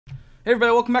Hey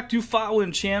everybody, welcome back to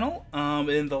Fawin channel.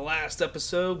 In the last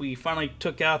episode, we finally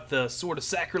took out the Sword of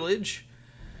Sacrilege.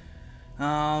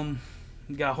 Got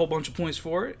a whole bunch of points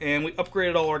for it, and we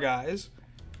upgraded all our guys.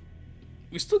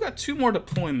 We still got 2 more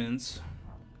deployments.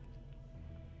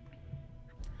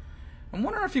 I'm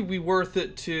wondering if it'd be worth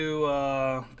it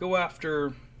to go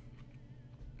after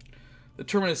the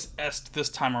Terminus Est this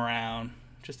time around,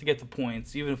 just to get the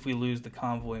points, even if we lose the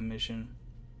convoy mission.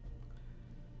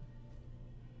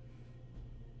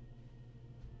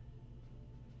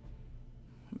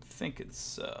 Thinking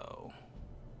so.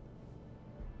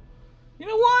 You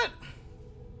know what?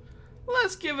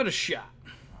 Let's give it a shot.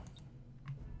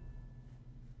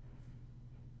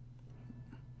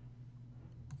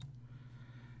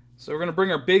 So we're gonna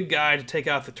bring our big guy to take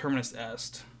out the Terminus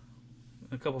Est.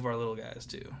 And a couple of our little guys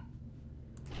too.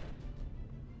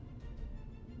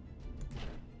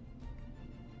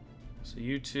 So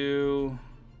you two.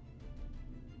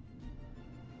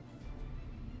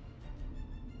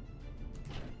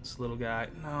 This little guy.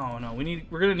 No,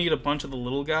 we're gonna need a bunch of the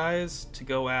little guys to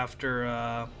go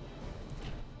after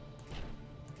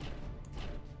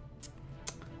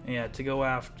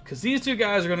because these 2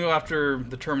 guys are gonna go after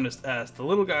the Terminus Est. The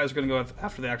little guys are gonna go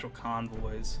after the actual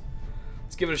convoys.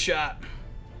 Let's give it a shot.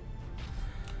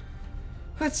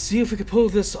 Let's see if we can pull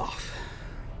this off.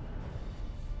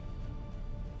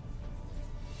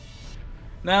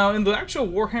 Now, in the actual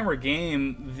Warhammer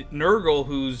game, Nurgle,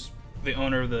 who's the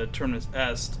owner of the Terminus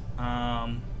Est,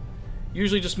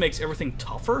 usually just makes everything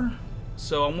tougher.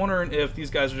 So I'm wondering if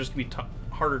these guys are just gonna be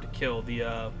harder to kill,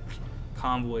 the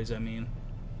convoys, I mean.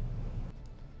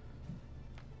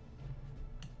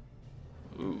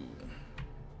 Ooh,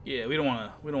 yeah, we don't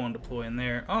want to deploy in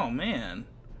there. Oh man.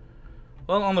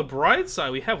 Well, on the bright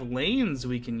side, we have lanes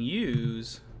we can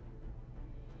use.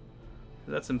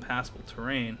 That's impassable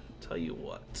terrain. Tell you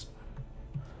what.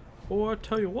 Or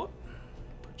tell you what.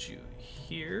 Put you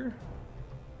here.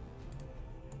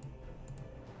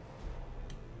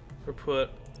 Or put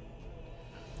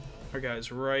our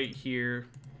guys right here.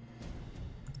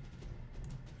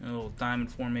 In a little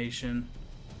diamond formation.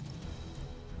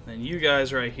 Then you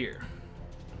guys right here.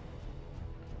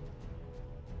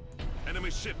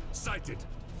 Enemy ship sighted.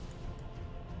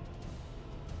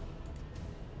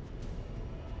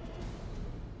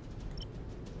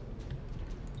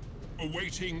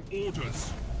 Awaiting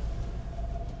orders.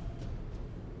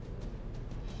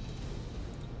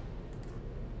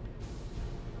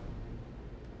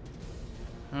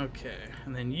 Okay,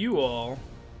 and then you all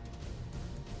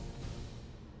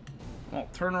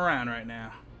turn around right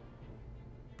now.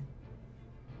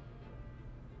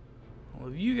 All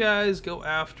of you guys go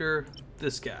after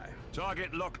this guy.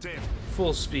 Target locked in.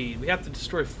 Full speed. We have to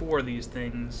destroy 4 of these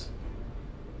things.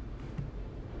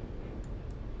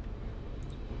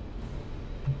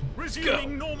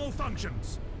 Resuming normal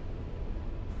functions.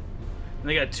 And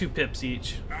they got 2 pips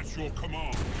each. At your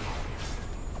command.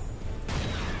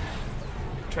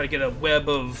 Try to get a web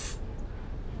of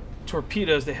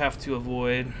torpedoes they have to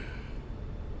avoid.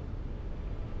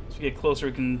 As we get closer,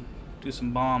 we can do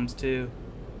some bombs too.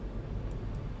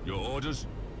 Your orders?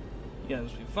 Yeah,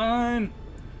 this will be fine.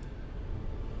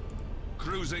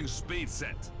 Cruising speed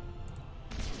set.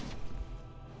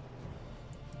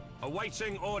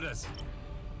 Awaiting orders.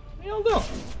 What y'all doing?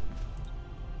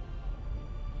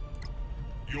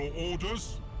 Your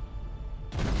orders?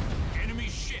 Enemy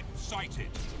ship sighted.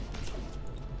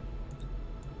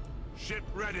 Ship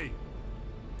ready.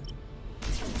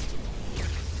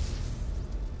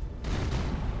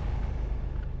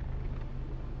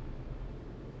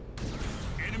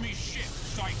 Enemy ship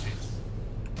sighted.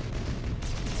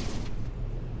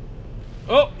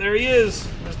 Oh, there he is.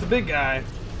 There's the big guy.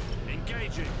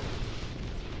 Engaging.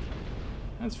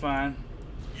 That's fine.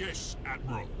 Yes,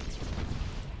 Admiral.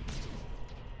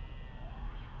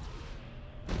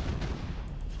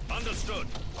 Understood.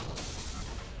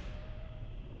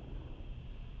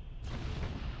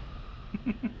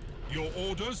 Your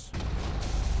orders?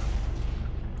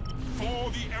 For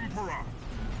the Emperor.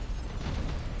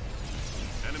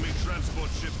 Enemy transport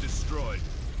ship destroyed.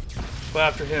 Go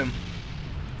after him.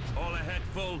 All ahead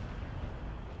full.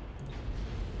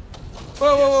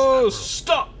 Whoa, whoa, whoa,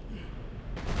 stop!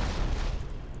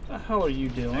 What the hell are you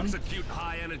doing? Execute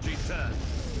high energy turn.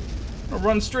 I'm gonna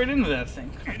run straight into that thing.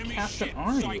 What kind of Enemy captain ship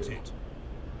are you? sighted.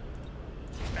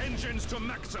 Engines to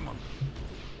maximum.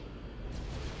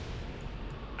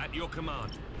 At your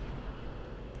command.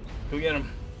 Go get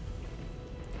him.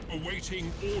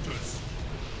 Awaiting orders.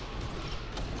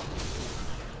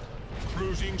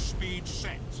 Cruising speed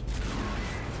set.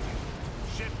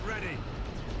 Ship ready.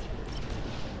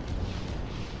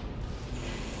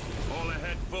 All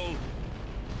ahead full.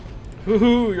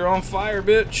 Woohoo, you're on fire,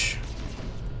 bitch.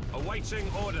 Awaiting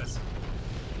orders.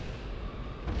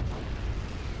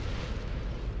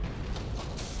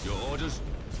 Your orders?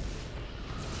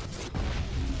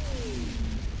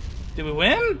 Did we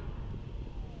win?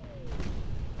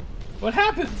 What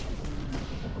happened?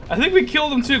 I think we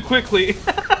killed him too quickly.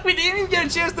 We didn't even get a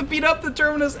chance to beat up the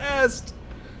Terminus Est.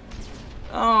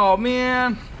 Oh,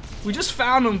 man. We just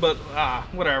found him, but,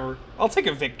 whatever. I'll take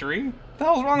a victory. What the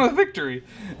hell's wrong with victory?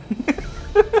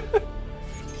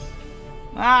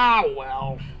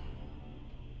 Well.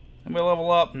 Am I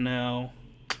level up? No.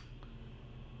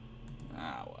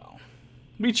 Well.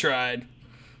 We tried.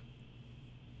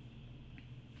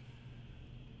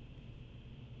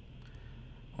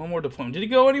 One more deployment. Did he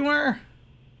go anywhere?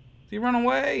 Did he run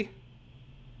away?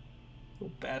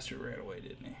 Little bastard ran away,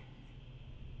 didn't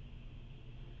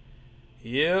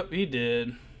he? Yep, he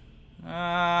did.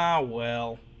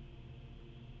 Well.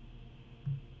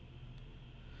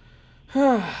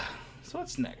 So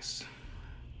what's next?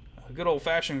 A good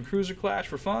old-fashioned cruiser clash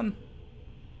for fun?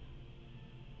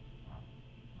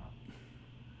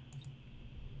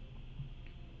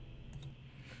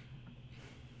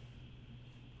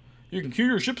 You can cue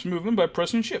your ship's movement by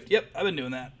pressing shift. Yep, I've been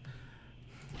doing that.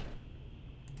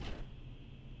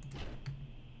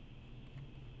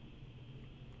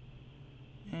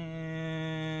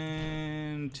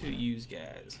 And to use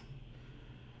guys.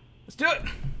 Let's do it!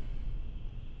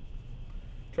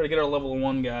 Try to get our level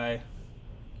 1 guy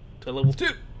to level 2.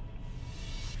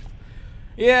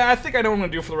 Yeah, I think I know what I'm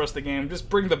gonna do for the rest of the game. Just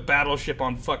bring the battleship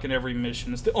on fucking every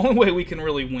mission. It's the only way we can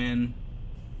really win.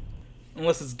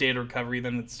 Unless it's data recovery,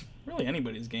 then it's really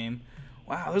anybody's game.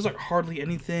 Wow, there's like hardly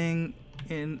anything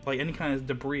in, like, any kind of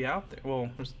debris out there. Well,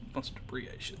 there's a bunch of debris,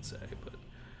 I should say, but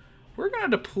we're gonna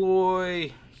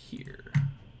deploy here.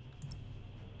 I'm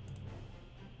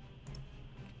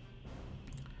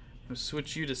gonna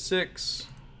switch you to 6,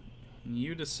 and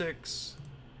you to 6,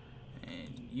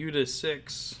 and you to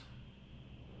 6,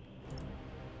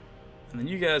 and then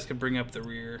you guys can bring up the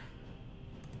rear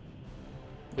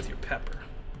with your pepper.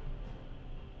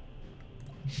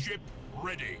 Ship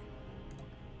ready.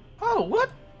 Oh, what?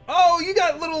 Oh, you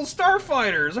got little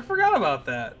starfighters. I forgot about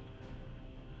that.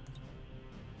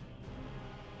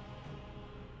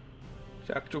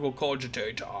 Tactical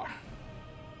cogitator.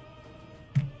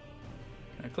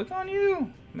 Can I click on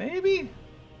you? Maybe?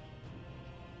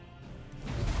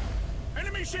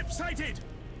 Enemy ship sighted.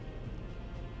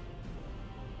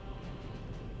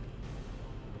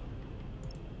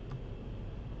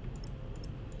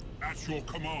 At your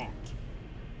command.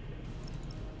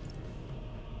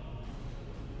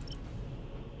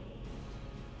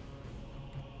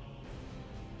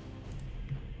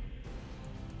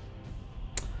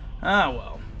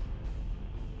 Well.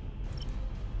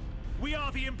 We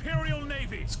are the Imperial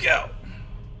Navy. Let's go.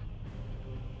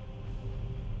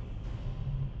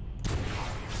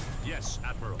 Yes,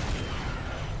 Admiral.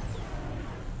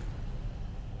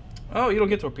 Oh, you don't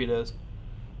get torpedoes.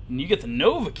 And you get the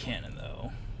Nova Cannon,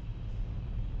 though.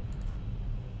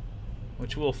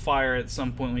 Which we'll fire at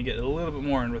some point when we get a little bit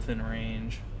more within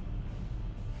range.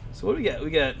 So what do we get?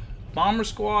 We got bomber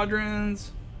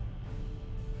squadrons,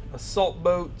 assault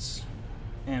boats,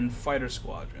 and fighter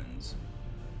squadrons.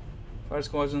 Fighter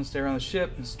squadrons stay around the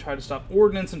ship and try to stop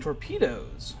ordnance and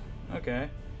torpedoes. Okay.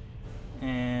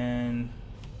 And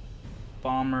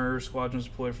bomber squadrons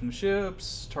deployed from the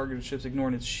ships. Targeted ships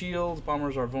ignoring its shields.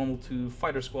 Bombers are vulnerable to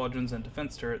fighter squadrons and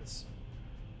defense turrets.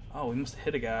 Oh, we must have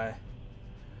hit a guy.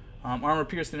 Armor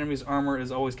pierced enemy's armor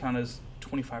is always counted as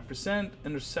 25%.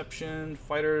 Interception.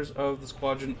 Fighters of the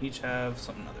squadron each have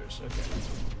something others. Okay.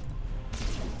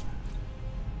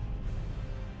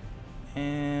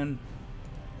 And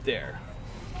there.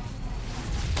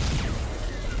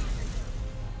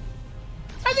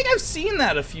 I think I've seen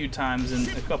that a few times in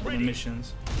a couple of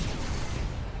missions.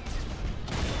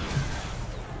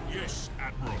 Yes,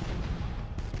 Admiral.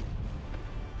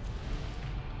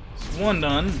 It's one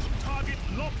done. Target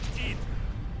locked in.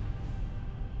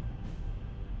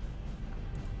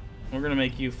 We're gonna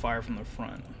make you fire from the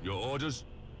front. Your orders?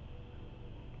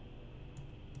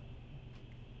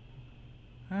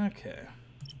 Okay.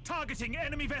 Targeting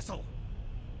enemy vessel.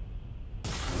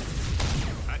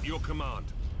 At your command.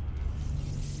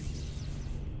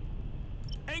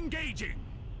 Engaging.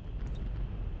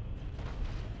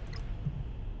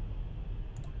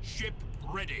 Ship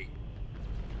ready.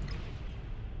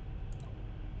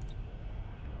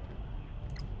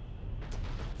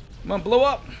 Come on, blow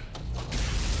up.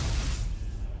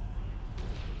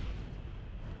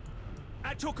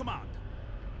 At your command.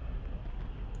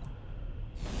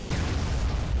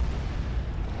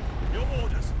 Your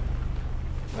orders.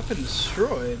 Weapon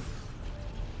destroyed.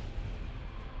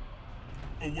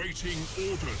 Awaiting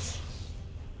orders.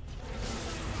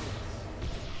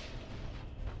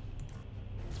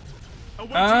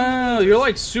 Oh, you're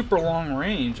like super long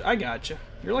range. I gotcha.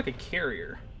 You're like a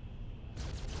carrier.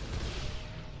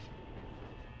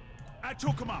 At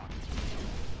your command.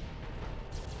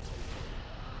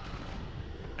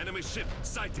 Enemy ship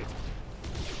sighted.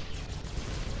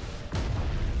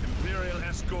 Imperial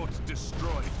escort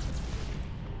destroyed.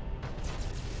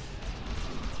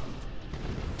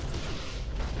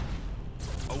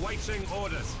 Awaiting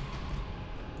orders.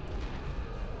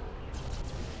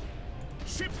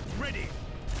 Ship ready.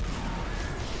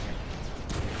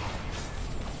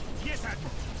 Yes,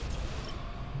 Admiral.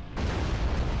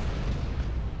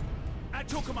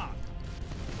 At your command.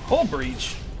 Hull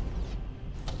breach.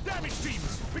 Damage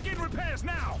teams, begin repairs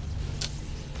now.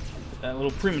 A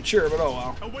little premature, but oh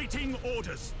well. Awaiting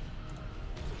orders.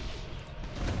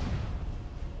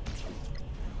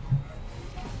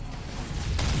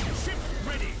 Ship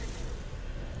ready.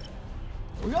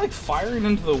 Are we like firing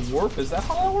into the warp? Is that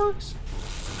how that works?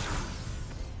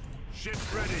 Ship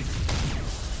ready.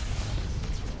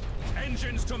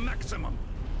 Engines to maximum.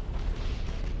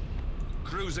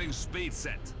 Cruising speed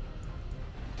set.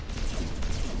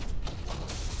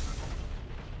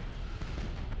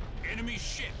 Enemy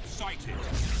ship sighted.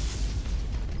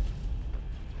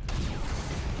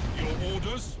 Your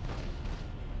orders?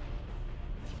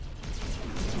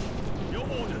 Your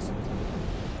orders.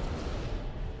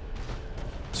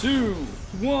 2,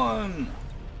 1.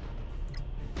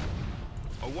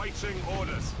 Awaiting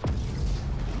orders.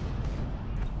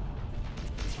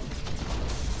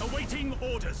 Awaiting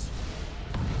orders.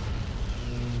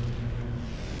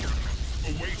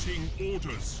 Awaiting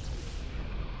orders.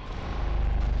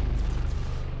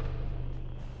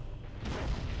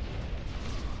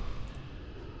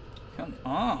 Come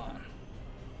on.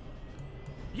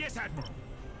 Yes, Admiral.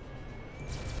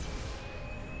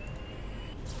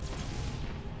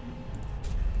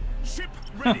 Ship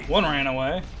ready. One ran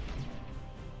away.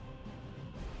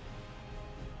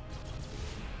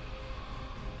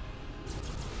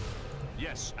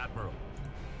 Yes, Admiral.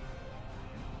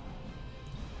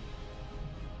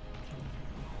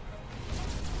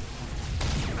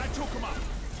 At your command.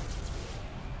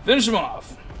 Finish him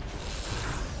off.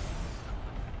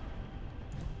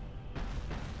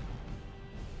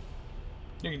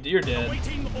 You're dead.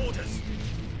 Awaiting orders.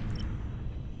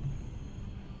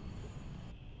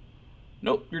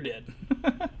 Nope, you're dead.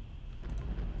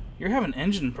 You're having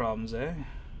engine problems, eh?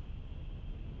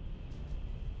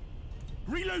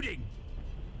 Reloading.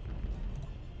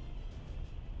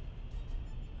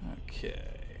 Okay.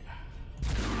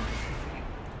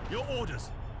 Your orders.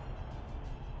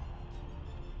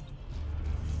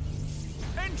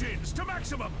 Engines to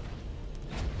maximum.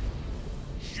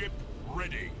 Ship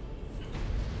ready.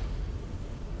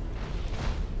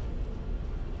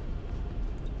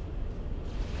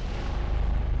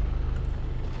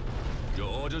 Your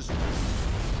orders.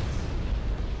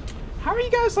 How are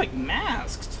you guys like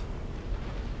masked?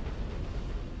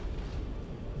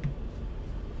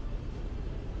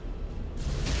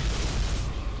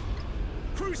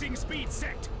 Cruising speed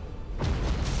set.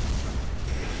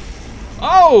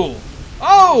 Oh!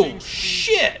 Oh!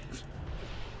 Shit!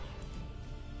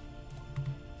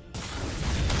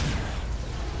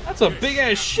 That's a big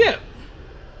ass ship!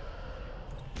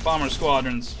 Bomber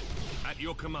squadrons. At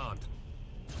your command.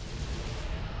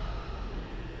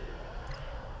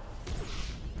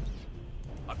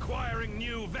 Acquiring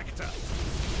new vector.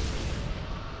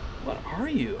 What are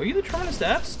you? Are you the Terminus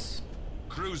Est?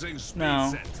 Cruising speed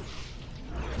No. set.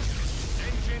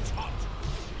 Engines hot.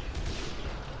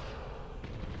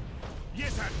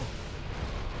 Yes, Admiral.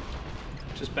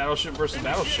 Just battleship versus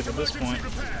battleship at this point.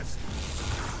 Repairs.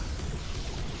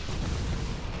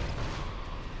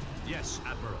 Yes,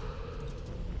 Admiral.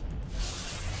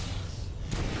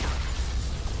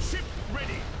 Ship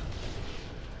ready.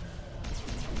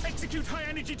 Execute high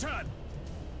energy turn.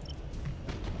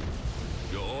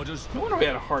 Your orders. No wonder we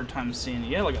had a hard time seeing it.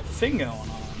 You had like a thing going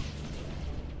on.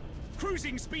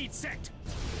 Cruising speed set.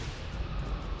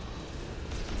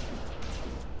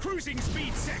 Cruising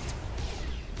speed set.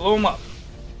 Blow him up.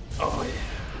 Oh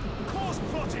yeah. Course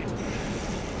plotted.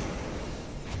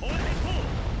 On it full.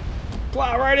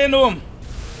 Plow right into him.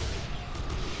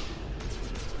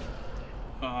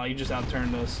 Oh, you just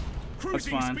outturned us. That's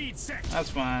Cruising fine. speed set. That's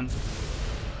fine.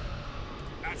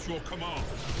 At your command.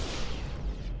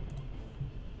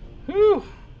 Whew.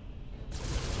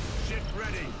 Ship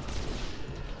ready.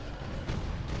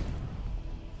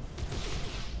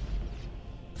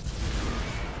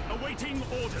 Awaiting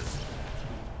orders.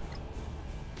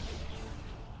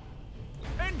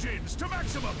 Engines to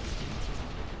maximum.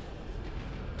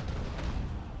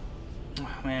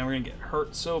 Oh, man, we're gonna get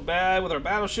hurt so bad with our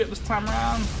battleship this time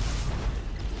around.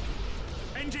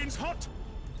 Engines hot.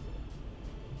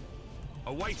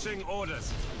 Awaiting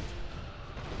orders.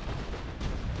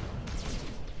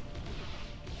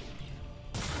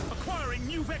 Acquiring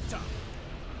new vector.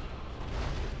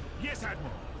 Yes,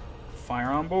 Admiral. Fire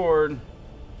on board.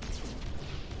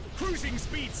 Cruising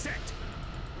speed set.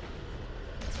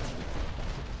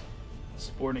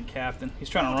 Subordinate captain. He's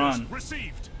trying to Orders run.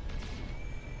 received.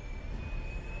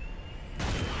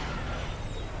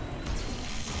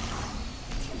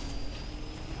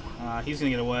 He's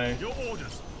gonna get away. Your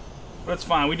orders. But it's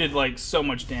fine. We did like so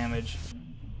much damage.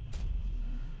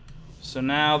 So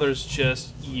now there's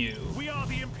just you. We are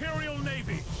the Imperial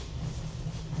Navy.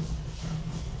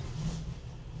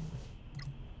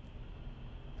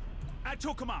 At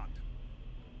your command.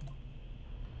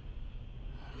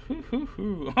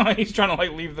 He's trying to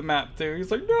like leave the map too. He's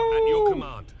like, no. At your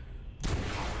command.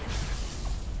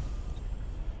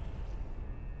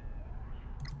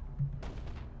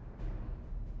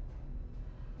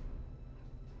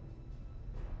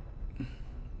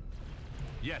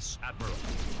 Yes, Admiral.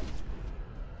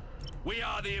 We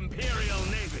are the Imperial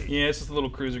Navy. Yeah, it's just a little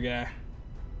cruiser guy.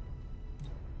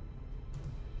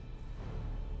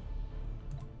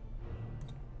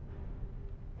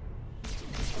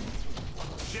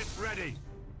 Ship ready.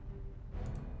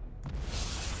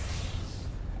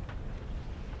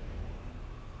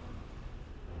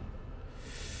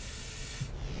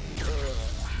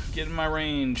 Get in my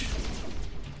range.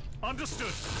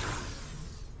 Understood.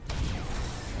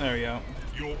 There we go.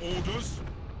 Your orders.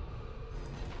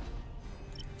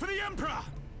 For the Emperor.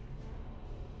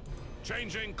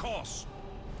 Changing course.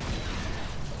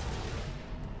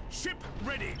 Ship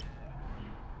ready.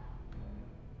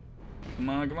 Come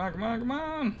on, come on, come on, come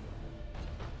on.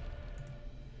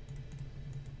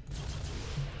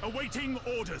 Awaiting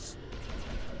orders.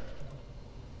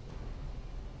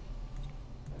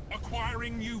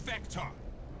 Acquiring new vector.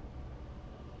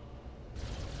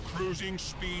 Cruising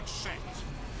speed set.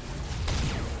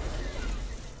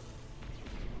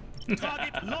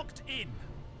 Target locked in.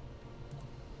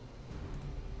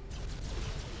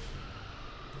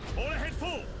 All ahead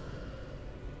full.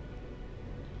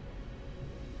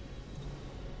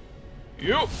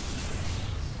 Yup.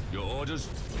 Your orders.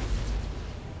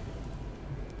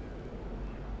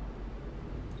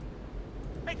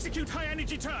 Execute high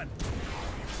energy turn.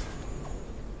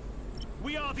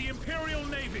 We are the Imperial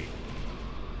Navy.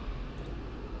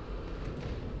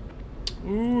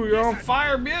 Ooh, you're on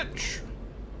fire, bitch.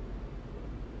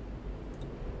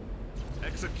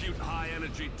 Execute high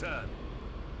energy turn.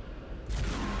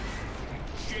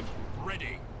 Ship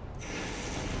ready.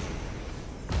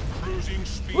 Cruising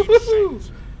speed Woohoo!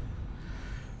 set.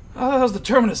 Oh, that was the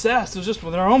Terminus S. It was just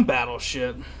with our own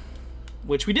battleship,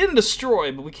 which we didn't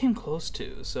destroy, but we came close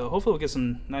to. So hopefully we'll get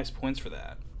some nice points for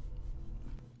that.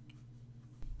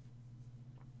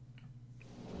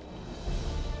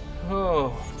 Oh,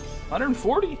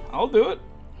 140. I'll do it.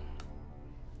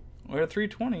 We're at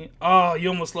 320. Oh, you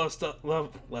almost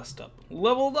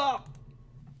leveled up.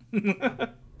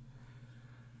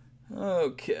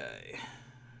 Okay.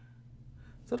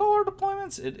 Is that all our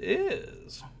deployments? It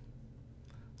is.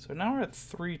 So now we're at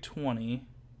 320.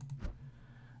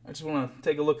 I just want to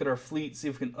take a look at our fleet, see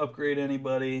if we can upgrade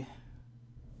anybody.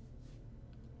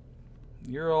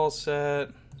 You're all set.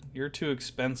 You're too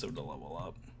expensive to level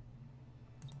up.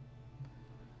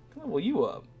 Level you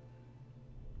up.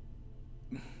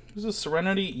 Is this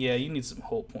Serenity? Yeah, you need some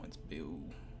hull points. Boo.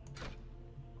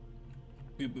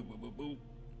 Boo, boo, boo, boo, boo.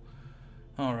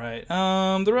 Alright.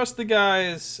 The rest of the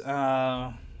guys,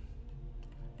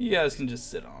 you guys can just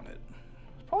sit on it.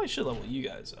 Probably should level you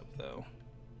guys up, though.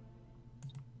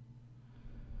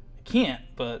 I can't,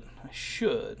 but I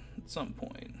should at some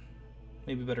point.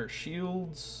 Maybe better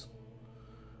shields.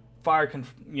 Fire can,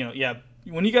 you know, yeah.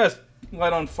 When you guys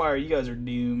light on fire, you guys are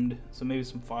doomed. So maybe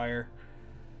some fire.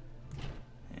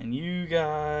 And you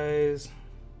guys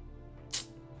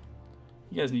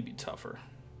need to be tougher.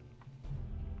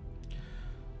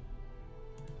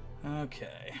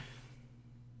 Okay.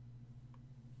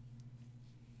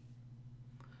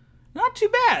 Not too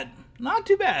bad. Not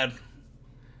too bad.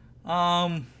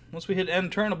 Once we hit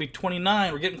end turn, it'll be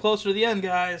 29. We're getting closer to the end,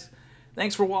 guys.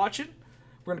 Thanks for watching.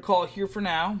 We're going to call it here for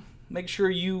now. Make sure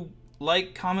you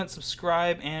like, comment,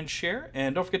 subscribe, and share.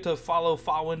 And don't forget to follow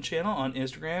Fawin channel on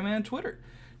Instagram and Twitter.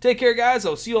 Take care, guys.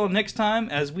 I'll see you all next time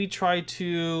as we try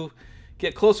to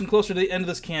get closer and closer to the end of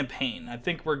this campaign. I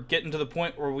think we're getting to the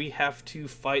point where we have to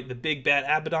fight the big bad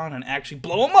Abaddon and actually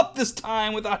blow him up this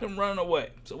time without him running away.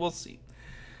 So we'll see.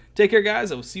 Take care,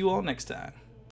 guys. I will see you all next time.